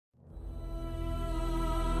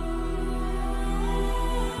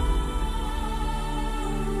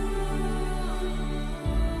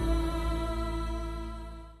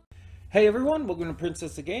Hey everyone, welcome to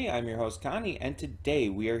Princess of Gay. I'm your host Connie, and today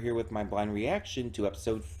we are here with my blind reaction to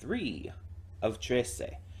episode 3 of Trese.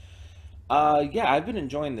 Yeah, I've been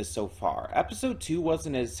enjoying this so far. Episode 2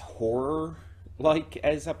 wasn't as horror-like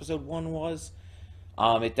as episode 1 was.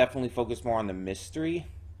 It definitely focused more on the mystery.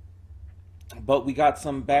 But we got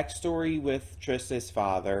some backstory with Trese's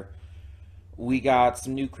father. We got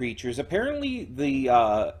some new creatures. Apparently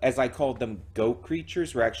the, as I called them, goat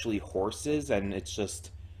creatures were actually horses, and it's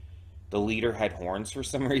just the leader had horns for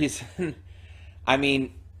some reason. I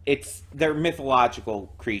mean, they're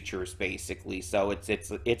mythological creatures basically, so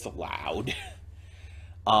it's allowed.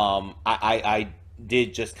 I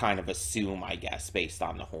did just kind of assume, I guess, based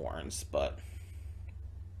on the horns, but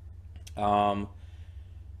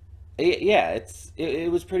yeah,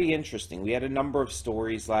 it was pretty interesting. We had a number of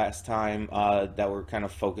stories last time that were kind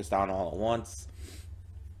of focused on all at once.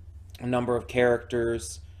 A number of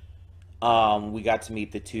characters. We got to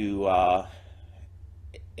meet the two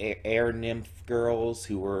air nymph girls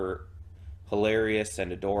who were hilarious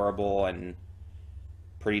and adorable and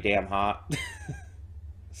pretty damn hot.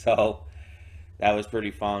 So that was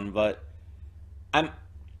pretty fun. But I'm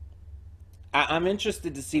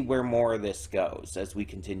interested to see where more of this goes as we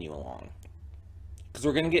continue along. Because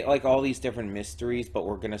we're going to get like all these different mysteries, but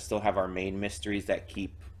we're going to still have our main mysteries that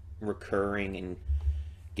keep recurring and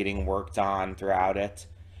getting worked on throughout it.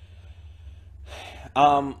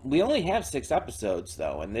 We only have 6 episodes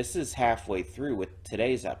though, and this is halfway through with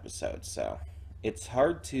today's episode, so it's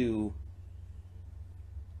hard to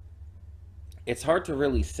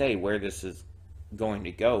really say where this is going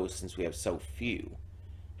to go since we have so few.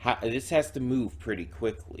 This has to move pretty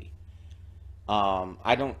quickly.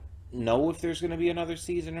 I don't know if there's going to be another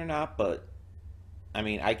season or not, but I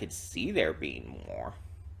mean, I could see there being more.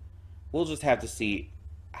 We'll just have to see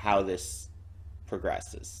how this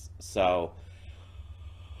progresses. So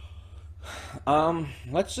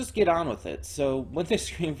let's just get on with it. So, when the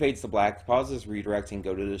screen fades to black, pause this redirect and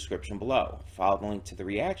go to the description below. Follow the link to the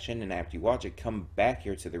reaction, and after you watch it, come back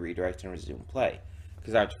here to the redirect and resume play.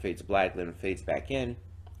 Because after it fades to black, then it fades back in.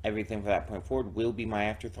 Everything from that point forward will be my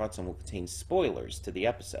afterthoughts and will contain spoilers to the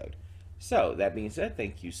episode. So, that being said,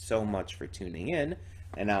 thank you so much for tuning in,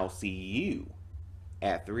 and I'll see you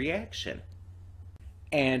at the reaction.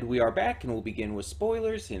 And we are back, and we'll begin with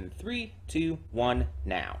spoilers in 3, 2, 1,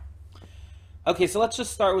 now. Okay, so let's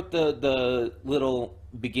just start with the little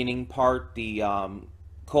beginning part, the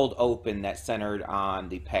cold open that centered on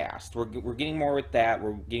the past. We're getting more with that.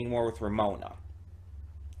 We're getting more with Ramona.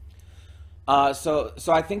 So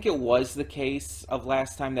I think it was the case of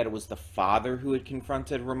last time that it was the father who had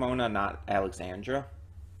confronted Ramona, not Alexandra.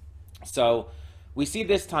 So we see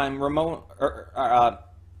this time Ramona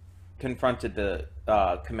confronted the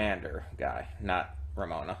commander guy, not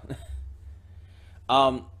Ramona.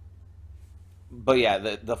 But yeah,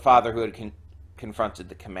 the father who had confronted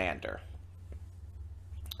the commander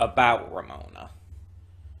about Ramona.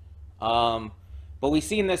 But we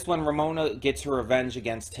see in this one, Ramona gets her revenge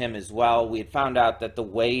against him as well. We had found out that the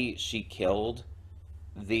way she killed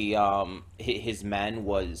his men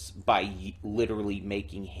was by literally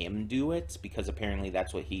making him do it, because apparently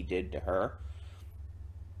that's what he did to her.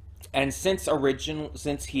 And since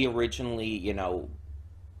he originally, you know,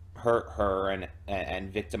 hurt her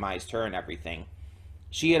and victimized her and everything,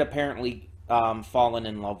 she had apparently fallen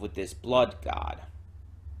in love with this blood god.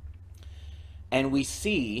 And we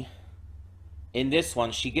see in this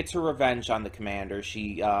one, she gets her revenge on the commander.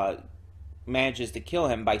 She manages to kill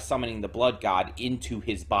him by summoning the blood god into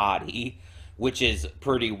his body, which is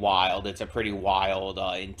pretty wild. It's a pretty wild,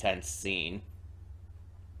 intense scene.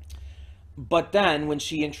 But then when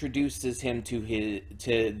she introduces him to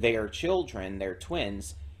their children, their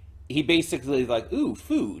twins, he basically like, ooh,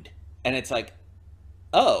 food. And it's like,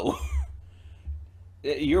 oh,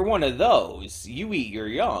 you're one of those. You eat your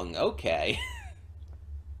young. Okay.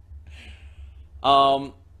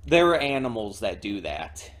 There are animals that do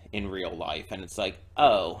that in real life. And it's like,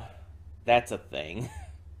 oh, that's a thing.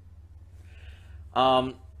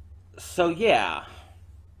 So yeah.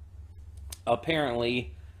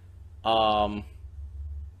 Apparently, that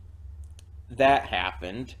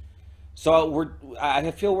happened. So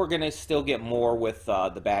I feel we're gonna still get more with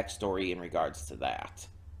the backstory in regards to that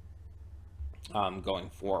going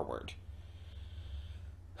forward.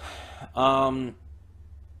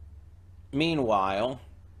 Meanwhile,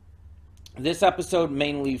 this episode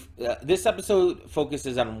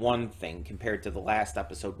focuses on one thing compared to the last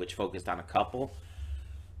episode, which focused on a couple.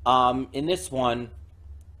 In this one,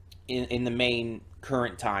 in the main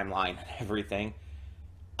current timeline, everything.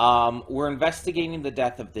 We're investigating the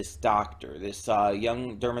death of this doctor, this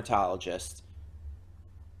young dermatologist,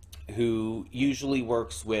 who usually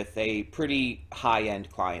works with a pretty high-end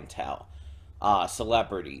clientele,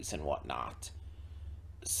 celebrities and whatnot.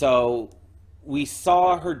 So we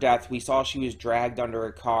saw her death. We saw she was dragged under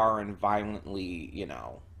a car and violently,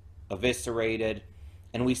 eviscerated.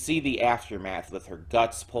 And we see the aftermath with her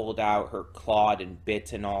guts pulled out, her clawed and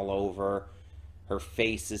bitten all over. Her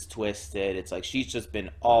face is twisted. It's like she's just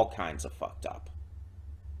been all kinds of fucked up.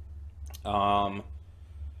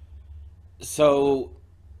 So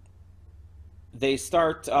they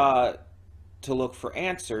start to look for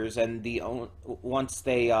answers, and once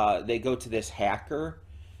they go to this hacker,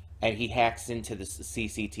 and he hacks into the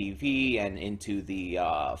CCTV and into the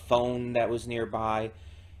phone that was nearby,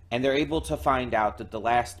 and they're able to find out that the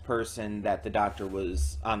last person that the doctor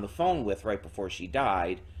was on the phone with right before she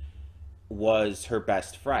died was her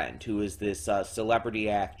best friend, who is this celebrity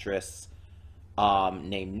actress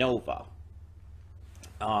named Nova.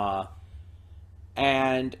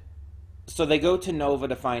 And so they go to Nova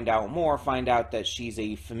to find out more, find out that she's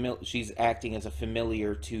acting as a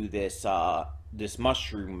familiar to this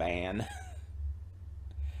mushroom man.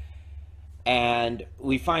 And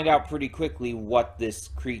we find out pretty quickly what this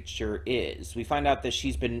creature is. We find out that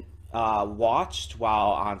she's been watched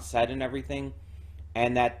while on set and everything,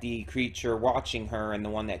 and that the creature watching her and the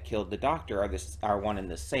one that killed the doctor are one and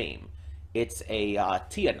the same. It's a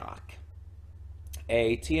Tianok.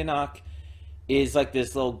 A Tianok is like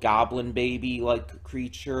this little goblin baby-like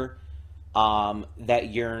creature that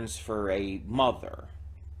yearns for a mother.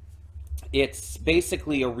 It's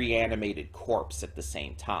basically a reanimated corpse at the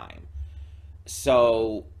same time.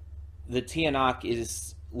 So the Tianok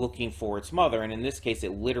is looking for its mother, and in this case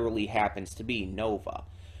it literally happens to be Nova.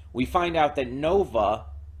 We find out that Nova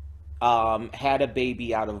had a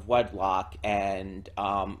baby out of wedlock, and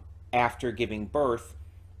after giving birth,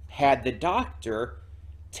 had the doctor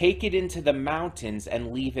take it into the mountains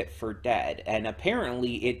and leave it for dead. And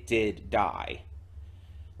apparently it did die.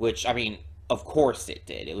 Which, I mean, of course it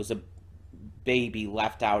did. It was a baby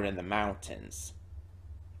left out in the mountains.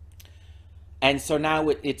 And so now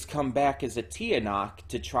it's come back as a Tianok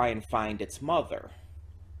to try and find its mother.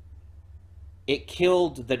 It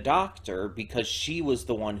killed the doctor because she was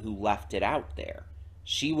the one who left it out there.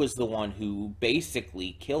 She was the one who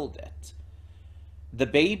basically killed it. The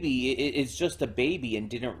baby is just a baby and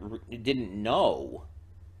didn't know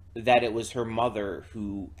that it was her mother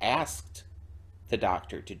who asked the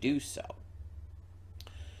doctor to do so.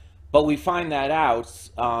 But we find that out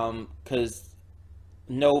because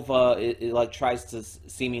Nova like tries to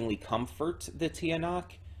seemingly comfort the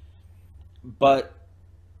Tianok, but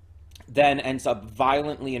then ends up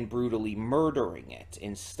violently and brutally murdering it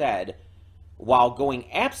instead, while going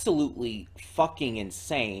absolutely fucking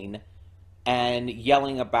insane and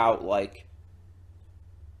yelling about, like,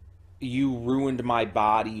 you ruined my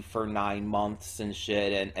body for 9 months and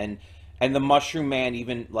shit, and the Mushroom Man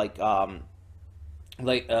even,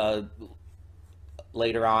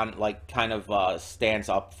 later on, like, kind of stands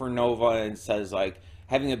up for Nova and says, like,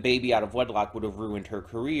 having a baby out of wedlock would have ruined her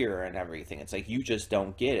career and everything. It's like, you just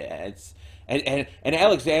don't get it. And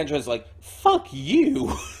Alexandra's like, fuck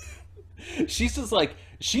you. She's just like,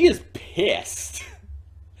 she is pissed.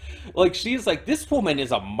 Like, she's like, this woman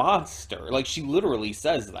is a monster. Like, she literally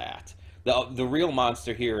says that. The real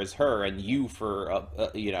monster here is her, and you for,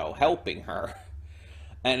 helping her.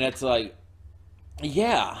 And it's like,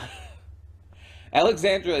 yeah.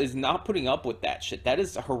 Alexandra is not putting up with that shit. That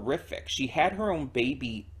is horrific. She had her own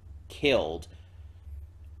baby killed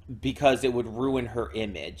because it would ruin her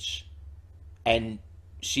image. And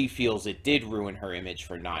she feels it did ruin her image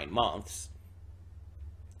for 9 months.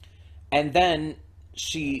 And then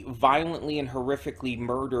she violently and horrifically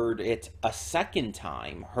murdered it a second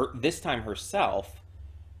time, this time herself,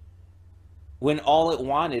 when all it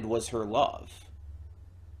wanted was her love.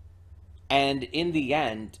 And in the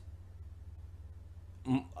end,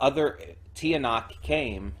 other Tianok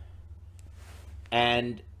came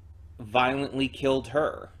and violently killed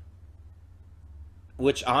her.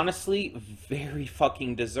 Which, honestly, very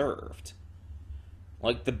fucking deserved.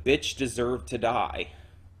 Like, the bitch deserved to die.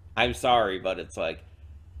 I'm sorry, but it's like,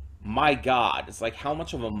 my God, it's like, how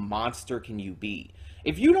much of a monster can you be?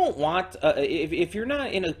 If you don't want, if you're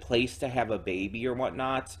not in a place to have a baby or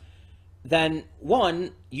whatnot, then,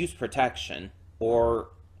 one, use protection, or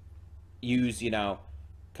use,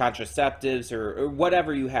 contraceptives, or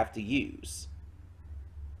whatever you have to use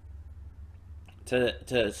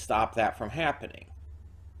to stop that from happening.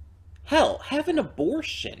 Hell, have an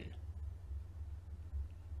abortion.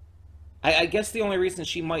 I guess the only reason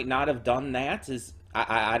she might not have done that is,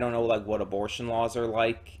 I don't know, like, what abortion laws are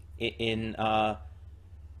like in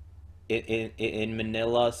in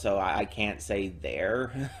Manila, so I can't say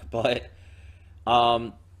there, but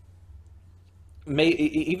um,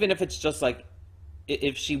 even if it's just like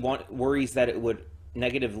if she worries that it would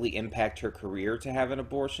negatively impact her career to have an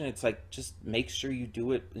abortion, it's like just make sure you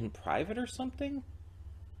do it in private or something,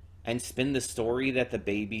 and spin the story that the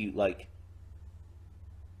baby like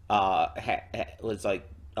was like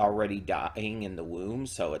already dying in the womb.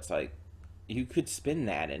 So it's like you could spin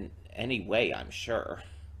that in any way, I'm sure.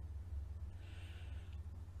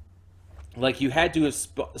 Like you had to have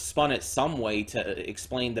spun it some way to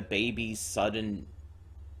explain the baby's sudden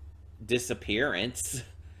disappearance,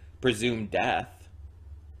 presumed death,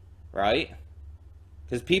 right?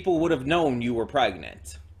 Because people would have known you were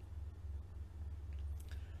pregnant.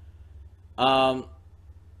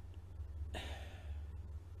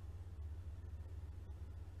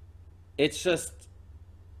 It's just,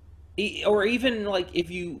 or even like if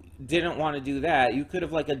you didn't want to do that, you could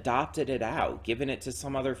have like adopted it out, given it to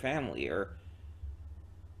some other family, or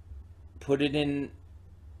put it in.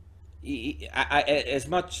 As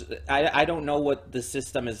much I don't know what the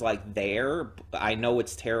system is like there. I know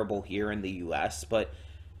it's terrible here in the U.S., but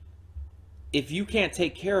if you can't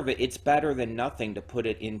take care of it, it's better than nothing to put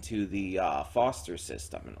it into the foster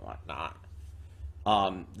system and whatnot.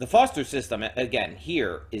 The foster system, again,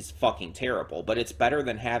 here is fucking terrible, but it's better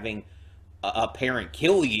than having a parent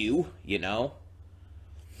kill you, you know?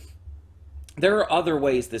 There are other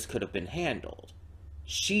ways this could have been handled.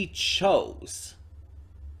 She chose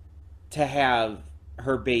to have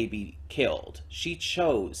her baby killed. She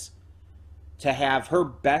chose to have her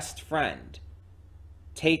best friend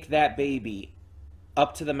take that baby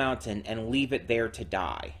up to the mountain and leave it there to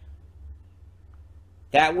die.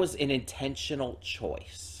 That was an intentional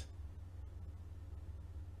choice.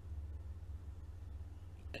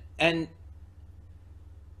 And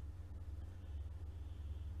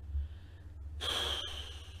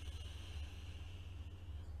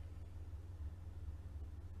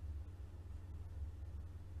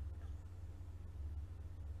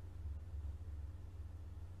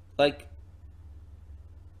like,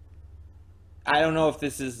 I don't know if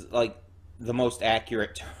this is like the most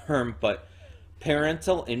accurate term, but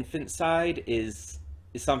parental infanticide is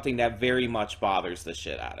something that very much bothers the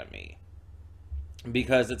shit out of me.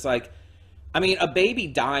 Because it's like, I mean, a baby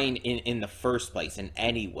dying in the first place in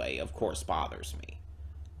any way, of course, bothers me.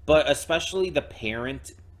 But especially the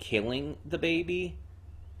parent killing the baby,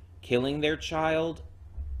 killing their child,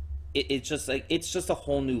 it's just like, it's just a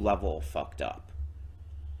whole new level of fucked up.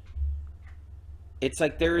 It's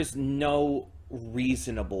like there is no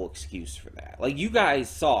reasonable excuse for that. Like, you guys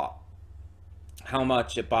saw how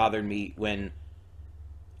much it bothered me when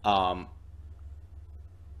that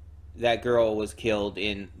girl was killed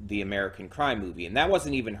in the American Crime movie. And that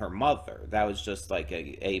wasn't even her mother. That was just like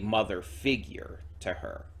a mother figure to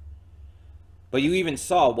her. But you even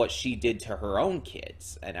saw what she did to her own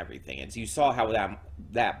kids and everything. And so you saw how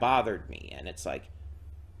that bothered me. And it's like...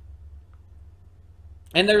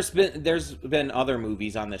 And there's been other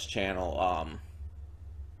movies on this channel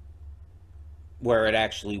where it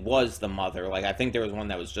actually was the mother. Like, I think there was one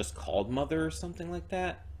that was just called Mother or something like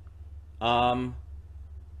that. But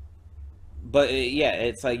yeah,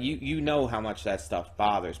 it's like, you know how much that stuff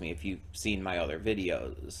bothers me if you've seen my other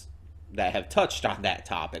videos that have touched on that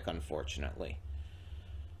topic, unfortunately.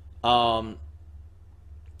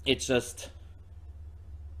 It's just...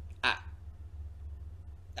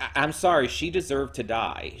 I'm sorry, she deserved to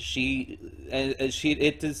die. She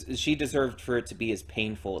deserved for it to be as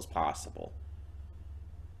painful as possible.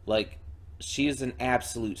 Like, she is an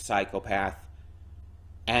absolute psychopath.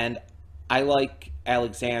 And I like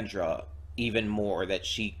Alexandra even more that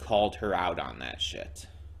she called her out on that shit.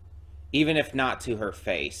 Even if not to her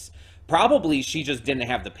face. Probably she just didn't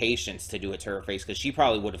have the patience to do it to her face, because she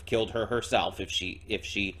probably would have killed her herself if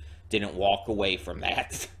she didn't walk away from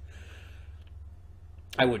that.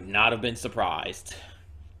 I would not have been surprised.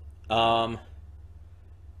 But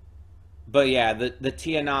yeah, the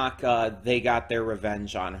Tianak, they got their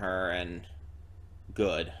revenge on her, and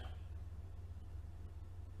good.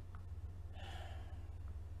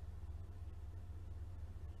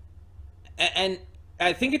 And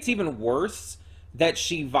I think it's even worse that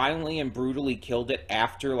she violently and brutally killed it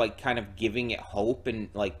after, like, kind of giving it hope and,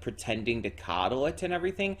 like, pretending to coddle it and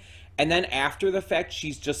everything. And then after the fact,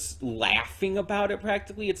 she's just laughing about it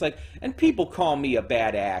practically. It's like, and people call me a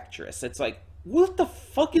bad actress. It's like, what the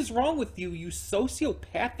fuck is wrong with you, you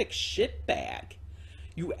sociopathic shitbag?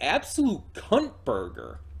 You absolute cunt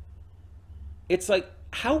burger. It's like,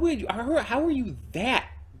 how are you that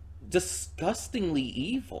disgustingly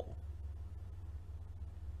evil?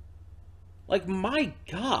 Like, my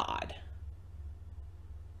God.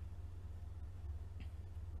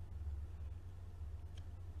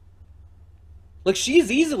 Like, she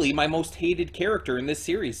is easily my most hated character in this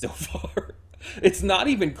series so far. It's not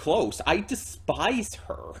even close. I despise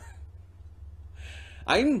her.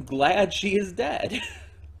 I'm glad she is dead.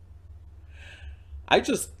 I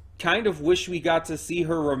just kind of wish we got to see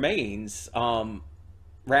her remains,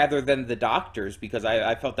 rather than the doctor's, because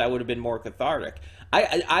I felt that would have been more cathartic.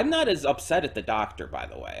 I'm not as upset at the doctor, by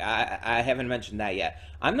the way. I haven't mentioned that yet.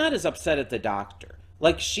 I'm not as upset at the doctor.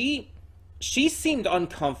 Like, she seemed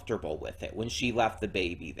uncomfortable with it when she left the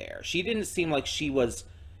baby there. She didn't seem like she was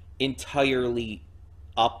entirely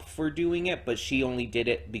up for doing it, but she only did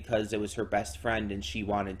it because it was her best friend and she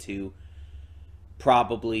wanted to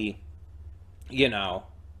probably, you know,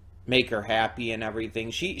 make her happy and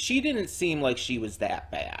everything. She didn't seem like she was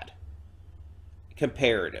that bad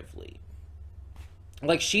comparatively.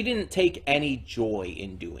 Like, she didn't take any joy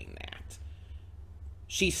in doing that.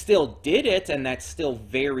 She still did it, and that's still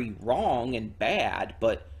very wrong and bad,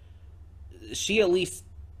 but she at least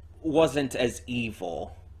wasn't as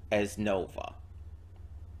evil as Nova.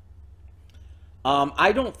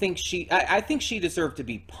 I don't think I think she deserved to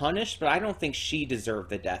be punished, but I don't think she deserved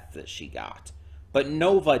the death that she got. But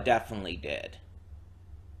Nova definitely did.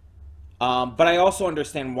 But I also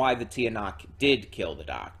understand why the Tianak did kill the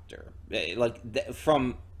doctor. Like,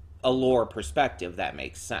 from a lore perspective, that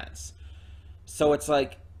makes sense. So it's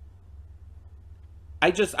like,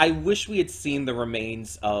 I wish we had seen the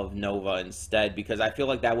remains of Nova instead, because I feel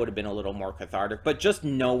like that would have been a little more cathartic. But just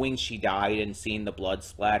knowing she died and seeing the blood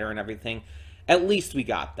splatter and everything, at least we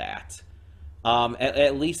got that.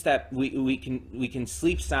 At least that we can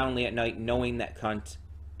sleep soundly at night knowing that cunt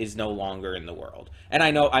is no longer in the world. And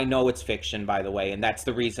I know it's fiction, by the way, and that's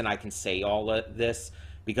the reason I can say all of this,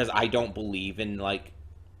 because I don't believe in, like,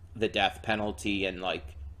 the death penalty and, like,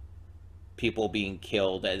 people being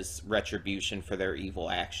killed as retribution for their evil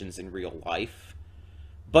actions in real life.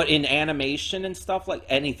 But in animation and stuff, like,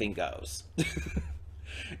 anything goes.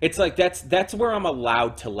 It's like, that's where I'm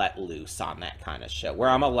allowed to let loose on that kind of shit. Where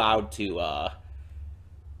I'm allowed to,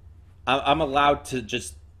 I'm allowed to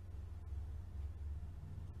just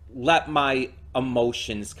let my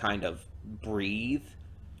emotions kind of breathe,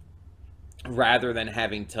 rather than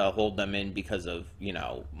having to hold them in because of, you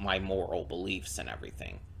know, my moral beliefs and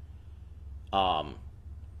everything.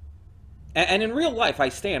 And in real life, I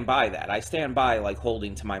stand by that. I stand by, like,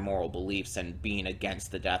 holding to my moral beliefs and being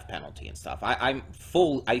against the death penalty and stuff. I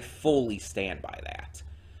fully stand by that.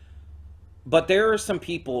 But there are some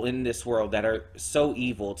people in this world that are so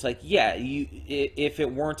evil. It's like, yeah, if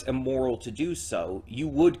it weren't immoral to do so, you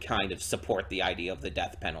would kind of support the idea of the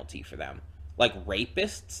death penalty for them. Like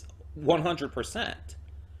rapists, 100%.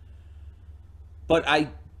 But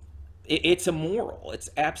it's immoral. It's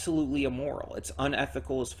absolutely immoral. It's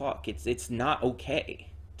unethical as fuck. It's not okay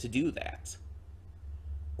to do that.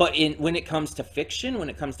 But when it comes to fiction, when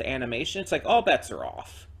it comes to animation, it's like all bets are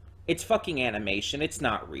off. It's fucking animation. It's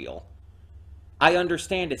not real. I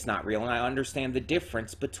understand it's not real, and I understand the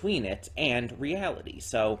difference between it and reality.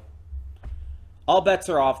 So all bets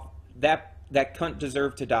are off. That cunt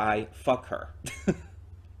deserved to die. Fuck her.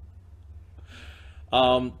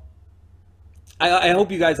 I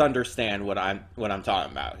hope you guys understand what I'm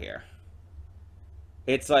talking about here.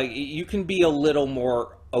 It's like, you can be a little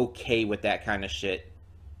more okay with that kind of shit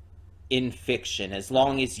in fiction, as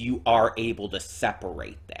long as you are able to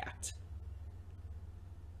separate that.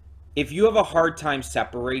 If you have a hard time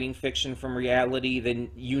separating fiction from reality, then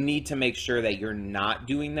you need to make sure that you're not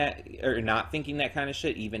doing that, or not thinking that kind of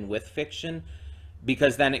shit, even with fiction,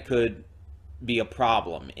 because then it could be a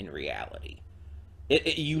problem in reality.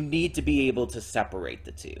 You need to be able to separate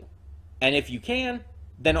the two. And if you can,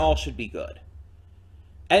 then all should be good.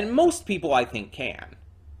 And most people, I think, can.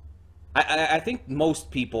 I think most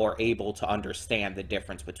people are able to understand the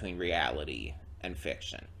difference between reality and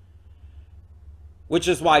fiction. Which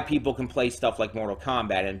is why people can play stuff like Mortal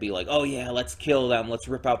Kombat and be like, oh yeah, let's kill them, let's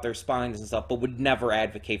rip out their spines and stuff, but would never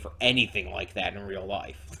advocate for anything like that in real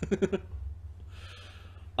life.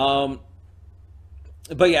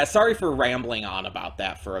 But yeah, sorry for rambling on about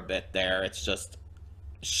that for a bit there. It's just,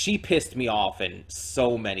 she pissed me off in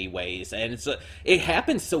so many ways, and it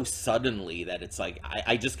happened so suddenly that it's like,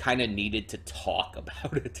 I just kind of needed to talk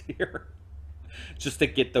about it here. Just to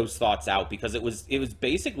get those thoughts out, because it was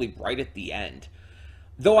basically right at the end.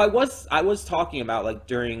 Though I was talking about, like,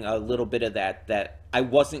 during a little bit of that I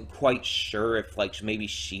wasn't quite sure if, like, maybe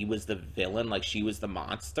she was the villain, like she was the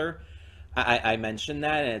monster. I mentioned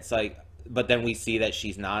that, and it's like, but then we see that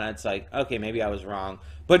she's not, and it's like, okay, maybe I was wrong.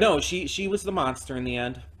 But no, she was the monster in the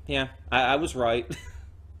end. Yeah, I was right.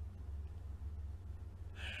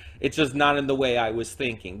 It's just not in the way I was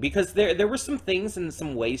thinking. Because there were some things and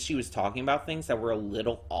some ways she was talking about things that were a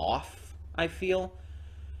little off, I feel.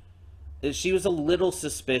 She was a little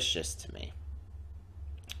suspicious to me.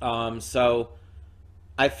 So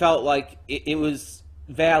I felt like it was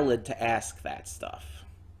valid to ask that stuff.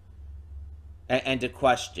 And to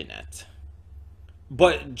question it.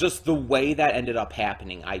 But just the way that ended up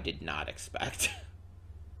happening, I did not expect.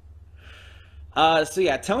 So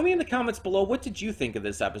yeah, tell me in the comments below, what did you think of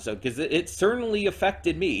this episode? Because it certainly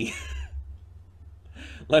affected me.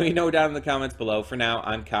 Let me know down in the comments below. For now,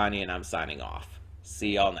 I'm Connie, and I'm signing off.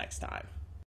 See y'all next time.